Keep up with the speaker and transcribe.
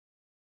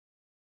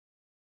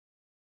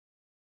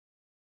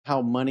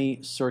how money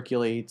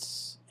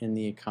circulates in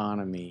the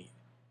economy.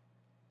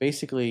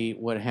 Basically,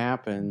 what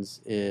happens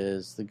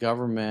is the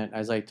government,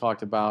 as I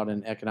talked about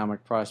in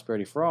Economic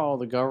Prosperity for All,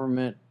 the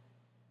government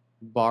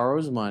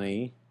borrows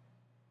money,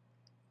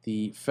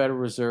 the Federal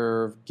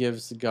Reserve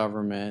gives the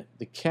government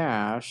the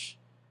cash,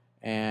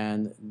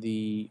 and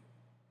the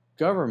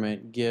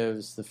government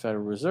gives the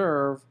Federal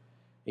Reserve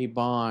a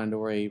bond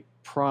or a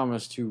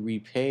promise to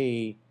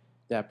repay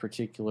that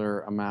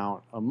particular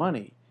amount of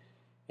money.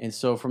 And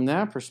so, from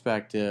that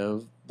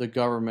perspective, the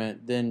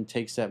government then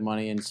takes that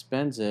money and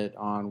spends it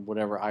on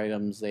whatever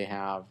items they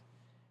have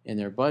in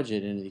their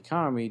budget in the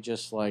economy,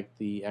 just like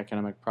the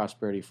Economic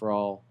Prosperity for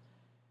All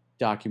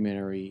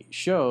documentary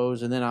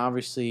shows. And then,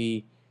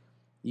 obviously,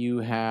 you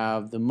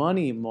have the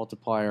money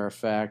multiplier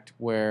effect,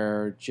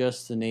 where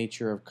just the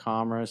nature of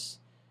commerce,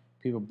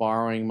 people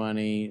borrowing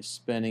money,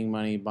 spending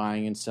money,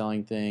 buying and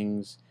selling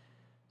things,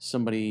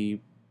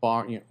 somebody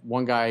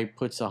one guy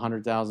puts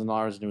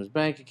 $100,000 into his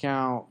bank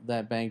account.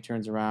 That bank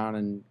turns around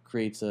and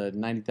creates a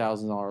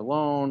 $90,000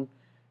 loan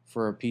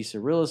for a piece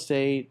of real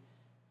estate.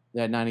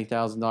 That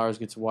 $90,000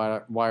 gets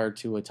wired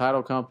to a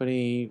title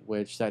company,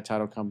 which that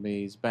title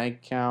company's bank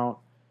account,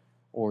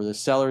 or the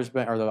seller's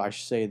bank, or I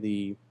should say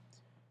the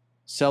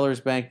seller's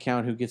bank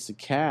account, who gets the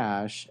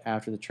cash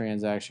after the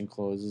transaction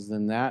closes.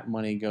 Then that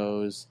money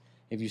goes,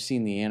 if you've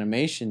seen the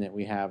animation that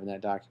we have in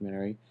that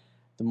documentary,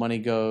 the money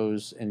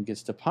goes and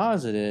gets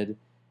deposited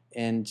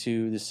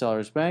into the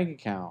seller's bank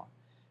account.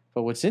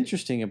 But what's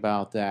interesting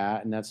about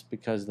that, and that's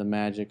because of the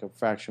magic of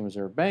fractional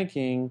reserve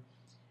banking,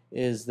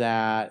 is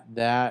that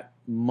that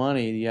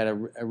money, you had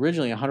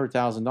originally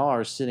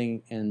 $100,000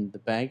 sitting in the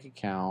bank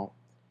account,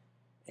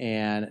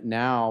 and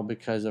now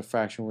because of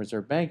fractional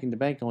reserve banking, the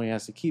bank only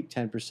has to keep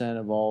 10%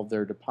 of all of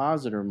their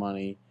depositor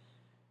money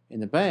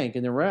in the bank,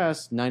 and the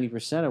rest,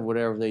 90% of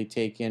whatever they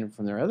take in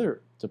from their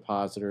other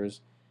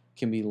depositors,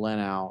 can be lent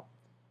out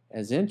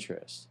as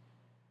interest.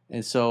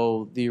 And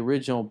so the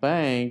original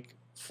bank,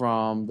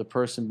 from the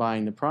person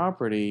buying the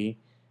property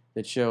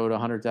that showed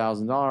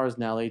 $100,000,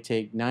 now they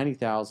take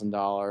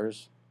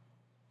 $90,000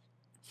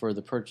 for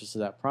the purchase of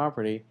that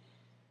property.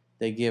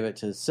 They give it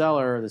to the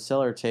seller. The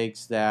seller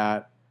takes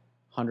that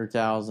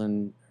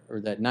 $100,000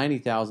 or that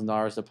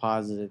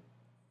 $90,000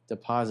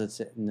 deposits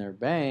it in their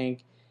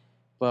bank.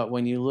 But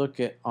when you look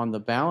at on the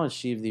balance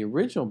sheet of the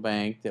original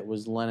bank that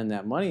was lending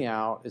that money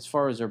out, as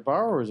far as their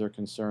borrowers are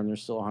concerned,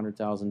 there's still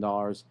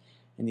 $100,000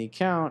 in the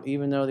account,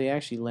 even though they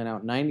actually lent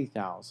out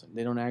 $90,000.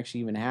 They don't actually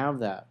even have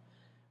that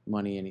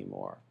money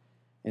anymore.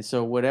 And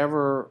so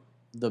whatever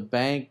the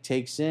bank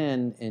takes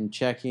in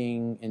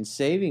checking and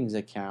savings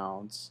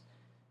accounts,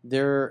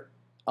 they're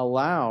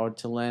allowed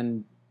to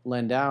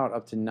lend out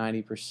up to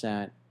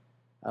 90%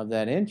 of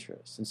that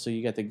interest. And so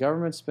you got the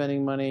government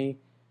spending money,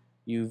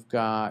 you've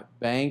got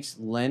banks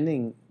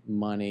lending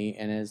money,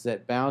 and as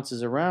that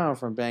bounces around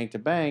from bank to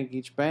bank,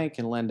 each bank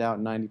can lend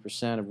out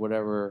 90% of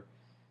whatever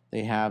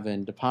they have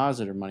in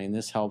depositor money, and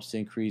this helps to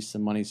increase the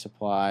money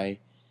supply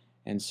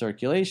and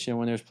circulation.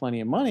 When there's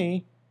plenty of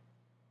money,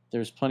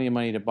 there's plenty of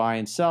money to buy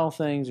and sell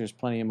things, there's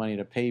plenty of money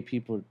to pay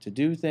people to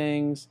do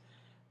things.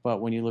 But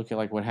when you look at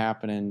like what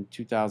happened in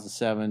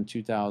 2007,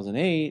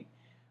 2008,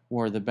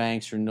 where the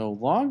banks are no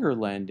longer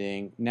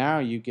lending, now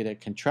you get a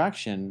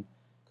contraction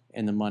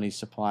in the money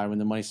supply. When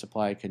the money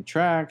supply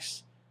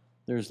contracts,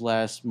 there's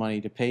less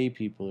money to pay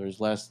people. There's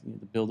less,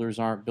 the builders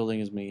aren't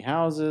building as many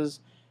houses,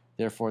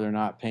 therefore they're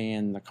not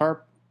paying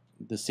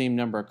the same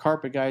number of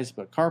carpet guys to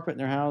put carpet in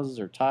their houses,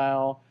 or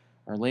tile,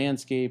 or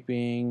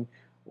landscaping,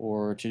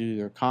 or to do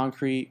their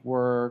concrete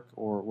work,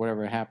 or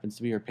whatever it happens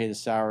to be, or pay the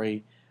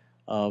salary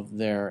of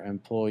their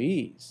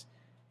employees.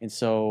 And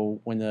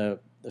so when the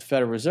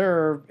Federal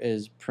Reserve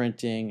is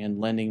printing and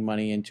lending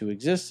money into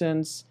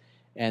existence,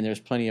 and there's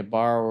plenty of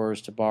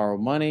borrowers to borrow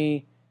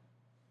money,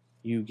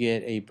 you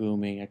get a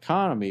booming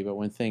economy. But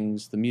when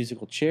the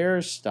musical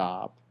chairs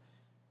stop,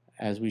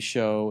 as we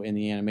show in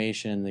the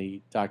animation in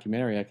the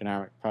documentary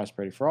Economic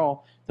Prosperity for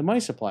All, the money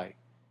supply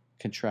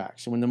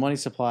contracts. And when the money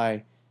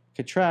supply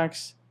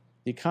contracts,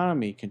 the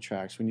economy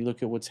contracts. When you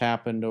look at what's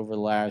happened over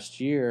the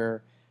last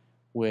year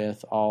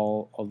with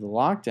all of the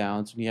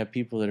lockdowns, when you have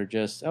people that are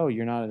just, oh,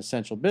 you're not an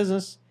essential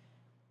business,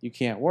 you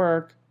can't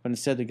work, but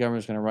instead the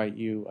government's going to write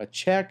you a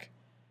check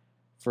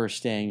for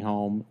staying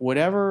home.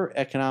 Whatever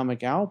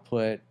economic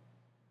output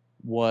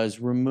was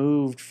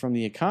removed from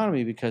the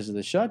economy because of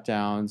the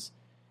shutdowns,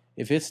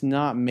 if it's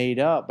not made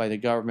up by the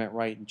government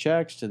writing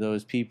checks to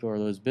those people or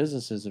those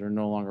businesses that are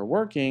no longer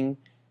working,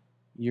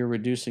 you're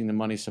reducing the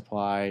money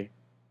supply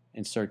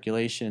and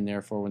circulation, and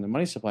therefore when the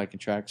money supply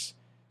contracts,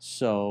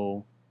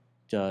 so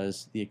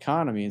does the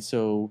economy. And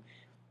so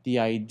the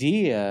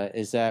idea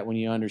is that when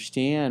you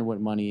understand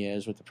what money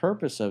is, what the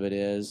purpose of it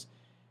is,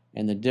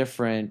 and the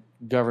different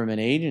government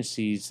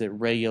agencies that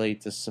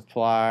regulate the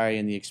supply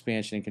and the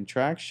expansion and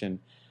contraction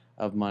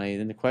of money,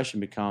 then the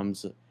question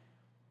becomes,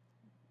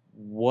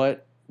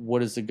 what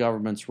is the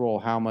government's role?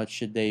 How much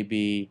should they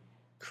be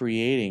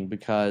creating?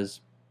 Because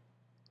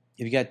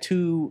if you got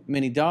too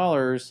many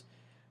dollars,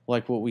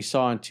 like what we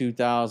saw in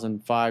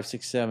 2005,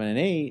 6, 7, and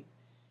 8,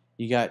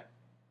 you got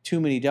too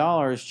many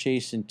dollars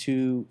chasing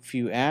too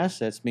few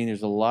assets, mean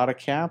there's a lot of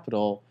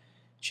capital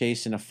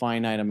chasing a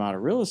finite amount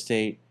of real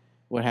estate.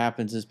 What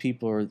happens is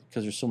people are,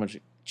 because there's so much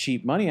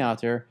cheap money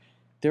out there,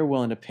 they're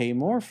willing to pay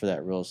more for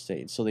that real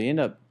estate. So they end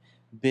up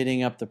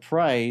bidding up the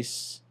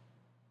price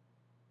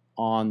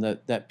on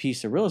that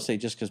piece of real estate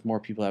just because more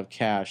people have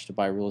cash to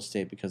buy real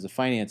estate because the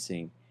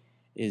financing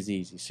is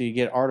easy. So you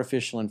get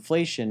artificial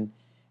inflation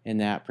in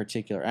that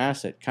particular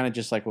asset, kind of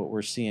just like what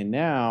we're seeing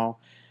now,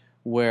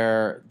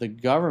 where the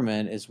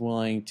government is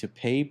willing to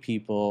pay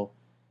people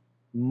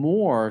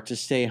more to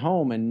stay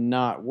home and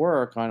not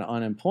work on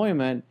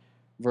unemployment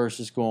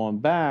versus going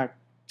back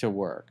to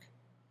work.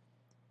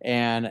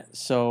 And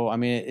so, I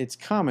mean, it's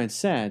common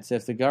sense.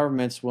 If the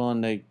government's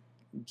willing to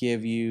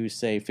give you,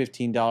 say,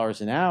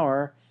 $15 an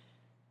hour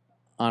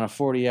on a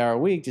 40-hour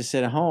week to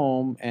sit at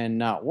home and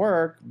not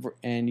work,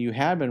 and you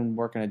had been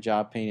working a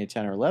job paying you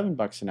 10 or 11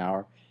 bucks an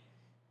hour,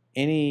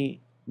 any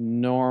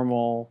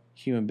normal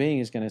human being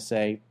is going to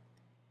say,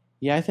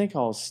 yeah, I think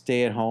I'll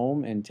stay at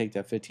home and take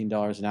that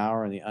 $15 an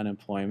hour and the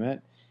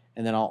unemployment,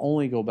 and then I'll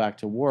only go back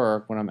to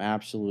work when I'm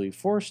absolutely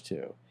forced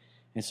to.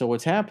 And so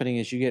what's happening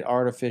is you get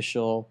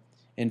artificial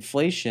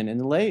inflation in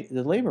the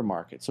labor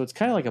market. So it's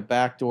kind of like a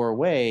backdoor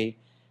way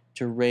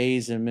to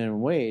raise the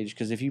minimum wage,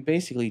 because if you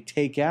basically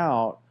take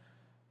out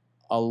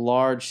a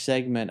large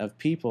segment of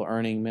people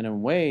earning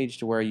minimum wage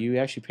to where you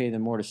actually pay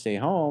them more to stay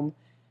home,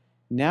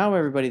 now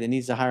everybody that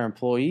needs to hire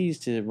employees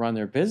to run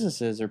their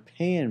businesses are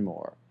paying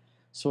more.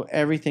 So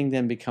everything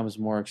then becomes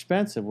more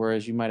expensive,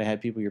 whereas you might have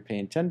had people you're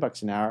paying 10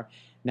 bucks an hour,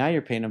 now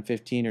you're paying them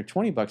 15 or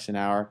 20 bucks an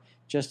hour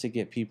just to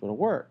get people to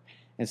work.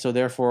 And so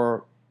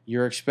therefore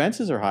your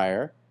expenses are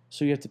higher,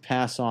 so you have to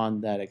pass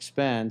on that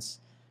expense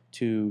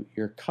to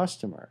your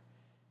customer.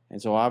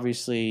 And so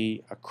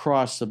obviously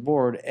across the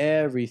board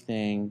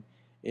everything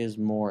is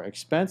more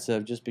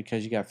expensive just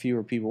because you got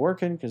fewer people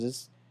working, because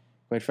it's,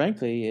 quite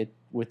frankly,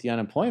 with the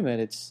unemployment,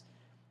 it's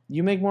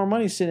you make more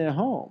money sitting at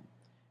home.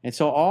 And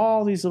so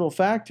all these little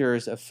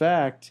factors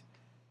affect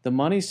the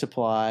money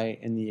supply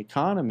in the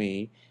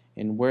economy,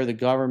 and where the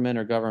government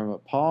or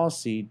government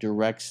policy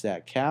directs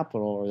that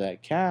capital or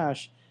that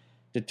cash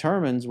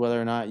determines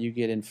whether or not you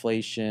get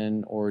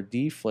inflation or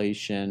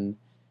deflation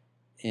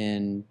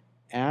in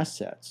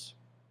assets.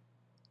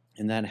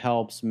 And that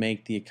helps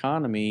make the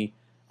economy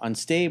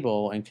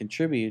unstable and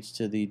contributes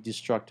to the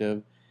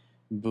destructive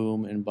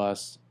boom and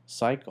bust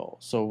cycle.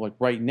 So like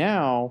right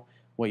now,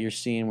 what you're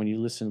seeing when you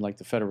listen to like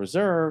the Federal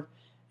Reserve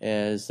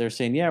is they're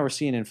saying, yeah, we're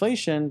seeing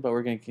inflation, but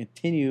we're going to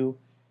continue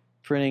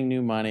printing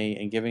new money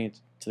and giving it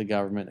to the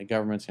government. The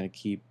government's going to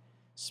keep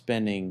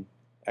spending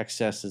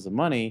excesses of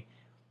money.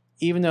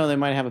 Even though they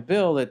might have a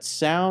bill that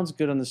sounds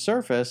good on the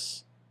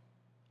surface,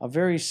 a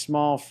very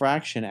small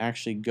fraction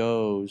actually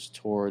goes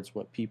towards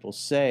what people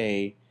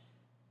say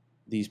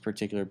these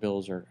particular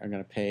bills are going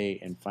to pay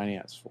and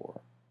finance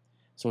for.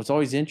 So it's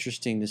always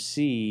interesting to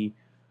see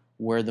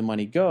where the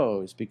money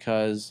goes,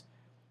 because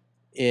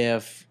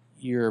if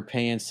you're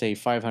paying, say,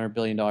 $500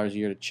 billion a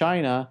year to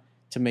China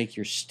to make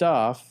your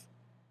stuff,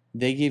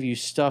 they give you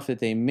stuff that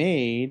they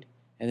made,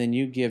 and then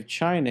you give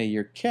China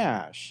your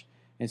cash.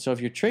 And so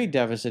if your trade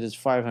deficit is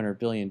 $500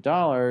 billion,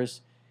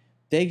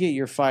 they get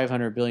your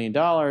 $500 billion,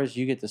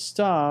 you get the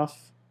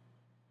stuff,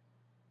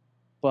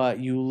 but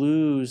you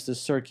lose the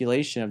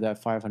circulation of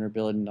that $500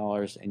 billion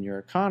in your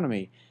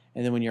economy.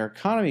 And then when your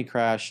economy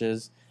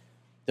crashes,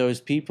 those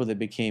people that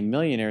became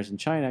millionaires in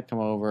China come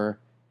over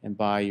and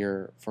buy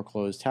your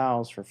foreclosed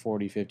house for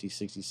 40, 50,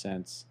 60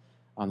 cents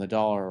on the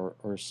dollar,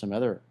 or some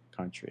other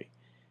country.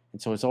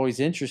 And so it's always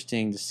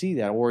interesting to see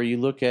that. Or you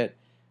look at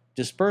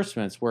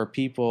disbursements where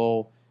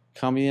people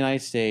come to the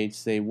United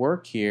States, they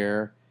work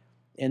here,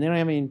 and they don't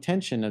have any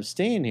intention of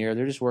staying here.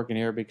 They're just working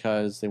here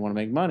because they want to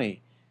make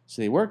money.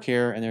 So they work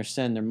here and they're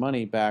sending their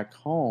money back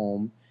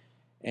home.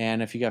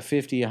 And if you got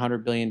 $50,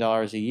 $100 billion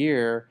a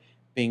year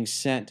being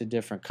sent to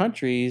different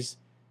countries,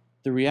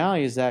 the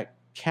reality is that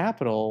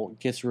capital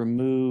gets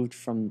removed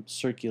from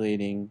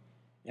circulating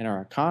in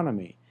our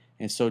economy.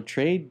 And so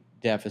trade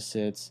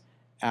deficits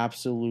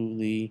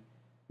absolutely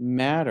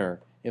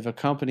matter. If a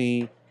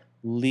company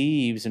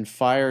leaves and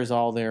fires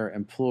all their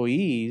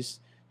employees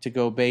to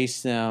go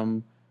base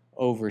them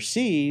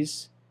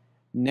overseas,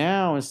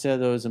 now instead of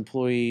those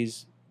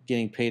employees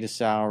getting paid a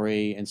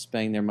salary and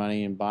spending their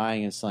money and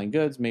buying and selling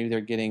goods, maybe they're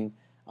getting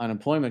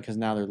unemployment because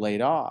now they're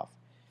laid off.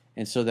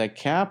 And so that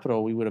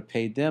capital we would have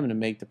paid them to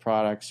make the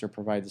products or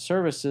provide the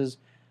services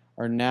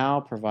are now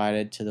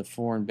provided to the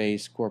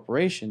foreign-based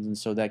corporations. And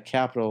so that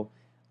capital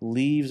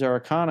leaves our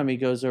economy,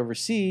 goes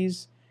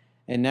overseas,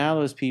 and now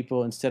those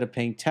people, instead of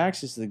paying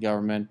taxes to the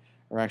government,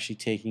 are actually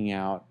taking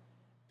out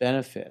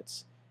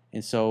benefits.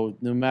 And so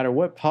no matter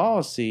what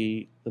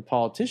policy the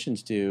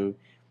politicians do,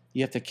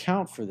 you have to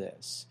account for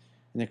this.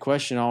 And the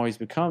question always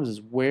becomes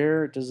is,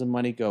 where does the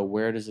money go?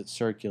 Where does it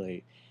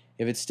circulate?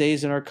 If it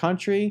stays in our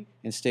country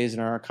and stays in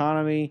our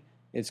economy,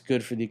 it's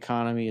good for the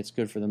economy, it's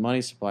good for the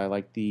money supply,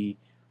 like the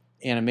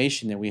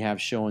animation that we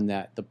have showing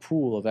that the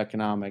pool of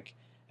economic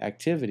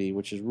activity,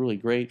 which is really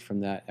great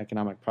from that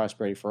Economic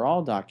Prosperity for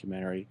All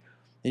documentary.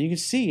 then you can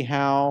see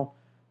how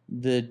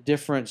the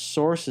different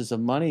sources of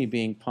money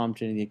being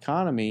pumped into the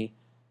economy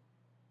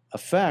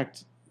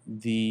affect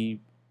the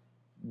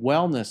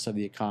wellness of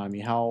the economy,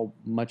 how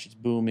much it's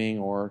booming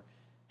or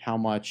how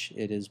much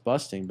it is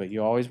busting. But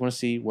you always want to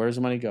see, where does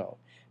the money go?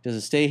 Does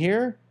it stay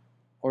here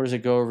or does it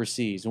go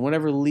overseas? And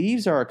whatever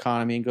leaves our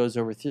economy and goes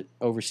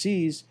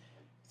overseas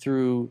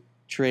through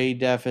trade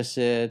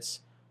deficits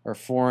or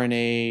foreign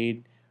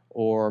aid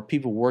or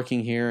people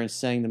working here and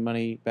sending the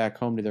money back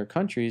home to their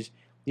countries,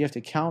 you have to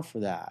account for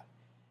that.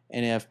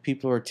 And if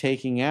people are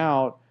taking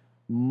out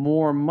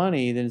more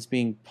money than is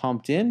being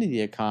pumped into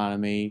the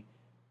economy,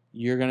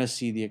 you're going to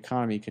see the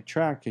economy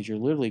contract, because you're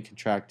literally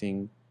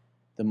contracting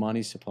the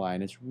money supply.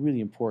 And it's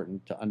really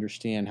important to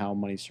understand how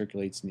money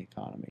circulates in the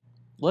economy.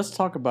 Let's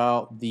talk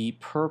about the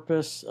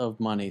purpose of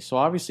money. So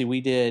obviously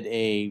we did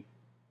a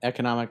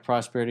Economic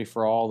Prosperity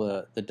for All,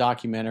 the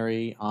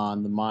documentary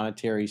on the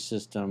monetary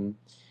system.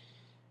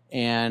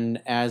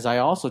 And as I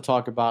also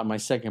talk about in my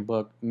second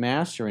book,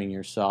 Mastering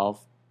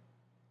Yourself,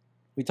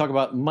 we talk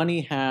about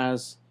money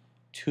has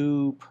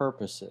two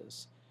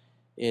purposes.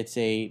 It's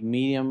a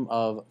medium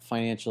of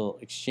financial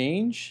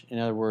exchange, in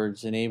other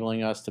words,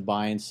 enabling us to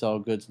buy and sell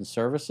goods and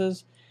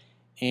services.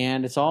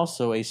 And it's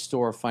also a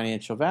store of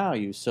financial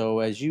value. So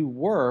as you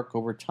work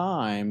over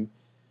time,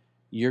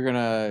 you're going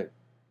to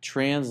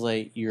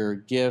translate your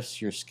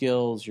gifts, your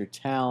skills, your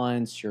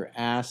talents, your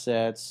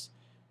assets,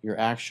 your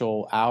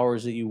actual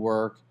hours that you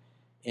work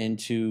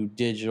into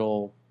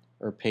digital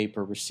or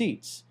paper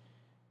receipts.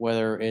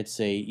 Whether it's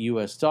a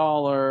US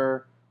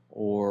dollar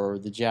or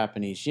the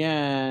Japanese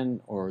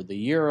yen or the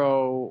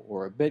euro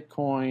or a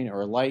Bitcoin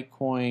or a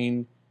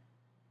Litecoin,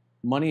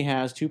 money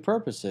has two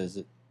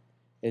purposes.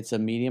 It's a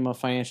medium of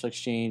financial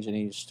exchange and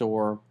a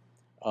store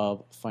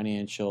of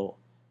financial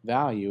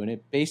value. And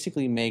it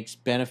basically makes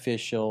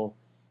beneficial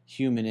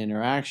human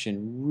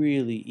interaction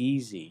really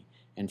easy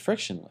and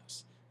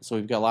frictionless. So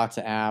we've got lots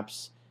of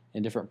apps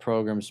and different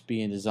programs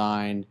being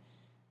designed.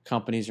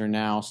 Companies are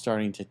now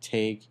starting to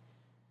take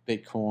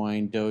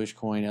Bitcoin,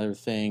 Dogecoin, other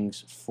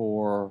things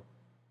for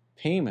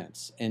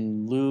payments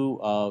in lieu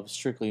of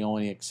strictly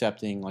only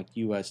accepting like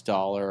US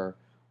dollar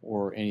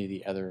or any of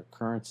the other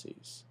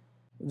currencies.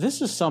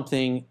 This is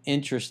something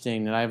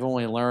interesting that I've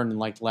only learned in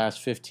like the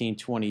last 15,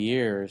 20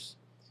 years.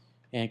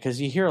 And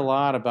because you hear a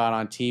lot about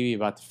on TV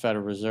about the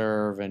Federal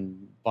Reserve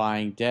and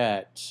buying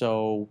debt.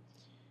 So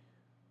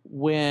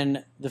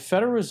when the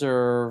Federal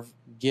Reserve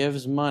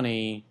gives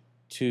money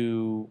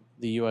to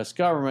the U.S.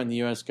 government, and the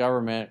U.S.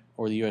 government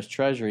or the U.S.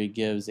 Treasury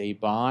gives a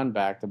bond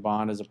back, the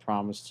bond is a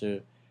promise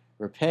to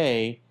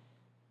repay.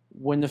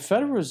 When the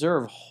Federal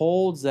Reserve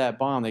holds that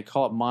bond, they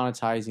call it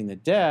monetizing the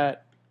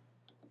debt,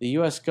 the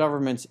U.S.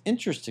 government's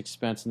interest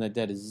expense on that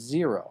debt is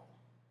zero.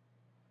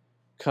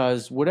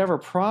 Because whatever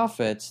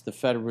profits the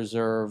Federal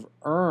Reserve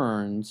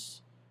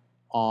earns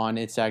on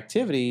its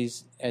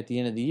activities, at the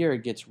end of the year,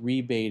 it gets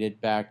rebated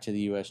back to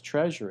the U.S.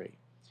 Treasury.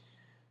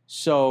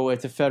 So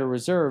if the Federal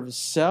Reserve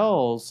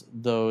sells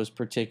those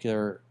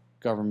particular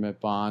government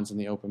bonds in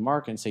the open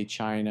market, and say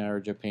China or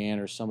Japan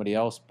or somebody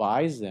else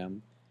buys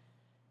them,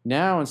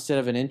 now instead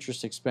of an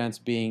interest expense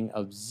being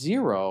of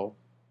zero,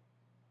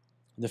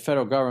 the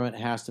federal government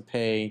has to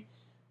pay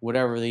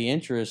whatever the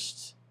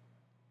interest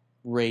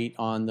rate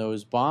on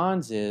those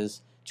bonds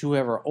is to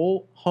whoever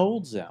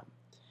holds them.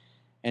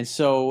 And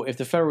so if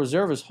the Federal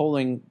Reserve is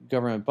holding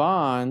government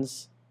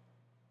bonds,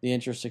 the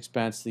interest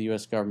expense to the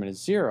U.S. government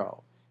is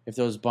zero. If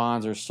those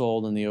bonds are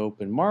sold in the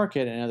open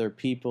market and other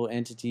people,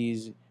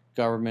 entities,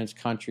 governments,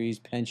 countries,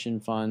 pension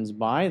funds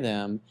buy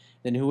them,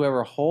 then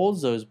whoever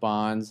holds those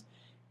bonds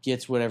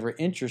gets whatever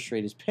interest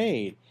rate is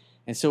paid.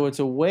 And so it's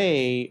a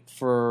way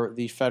for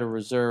the Federal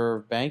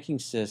Reserve banking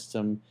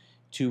system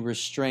to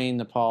restrain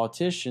the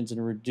politicians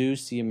and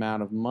reduce the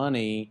amount of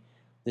money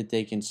that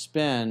they can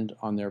spend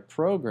on their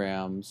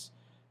programs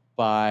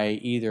by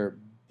either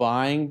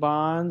buying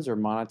bonds or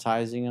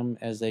monetizing them,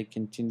 as they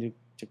continue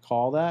to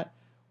call that,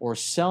 or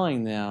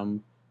selling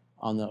them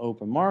on the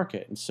open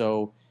market. And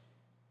so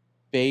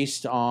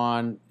based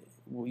on,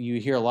 you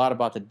hear a lot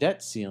about the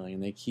debt ceiling,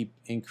 and they keep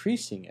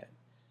increasing it.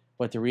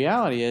 But the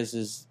reality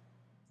is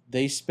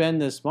they spend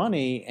this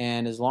money,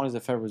 and as long as the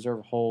Federal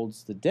Reserve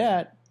holds the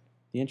debt,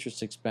 the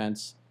interest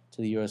expense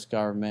to the U.S.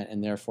 government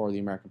and therefore the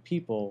American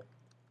people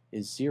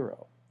is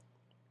zero.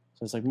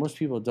 So it's like most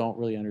people don't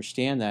really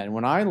understand that. And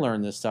when I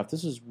learned this stuff,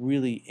 this was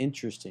really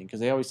interesting, because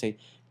they always say,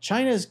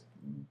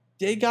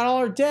 they got all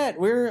our debt.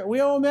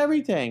 We owe them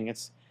everything.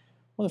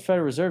 Well, the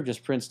Federal Reserve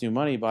just prints new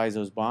money, buys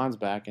those bonds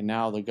back, and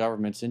now the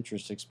government's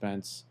interest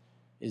expense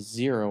is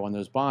zero on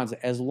those bonds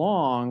as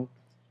long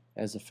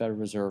as the Federal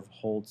Reserve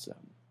holds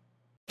them.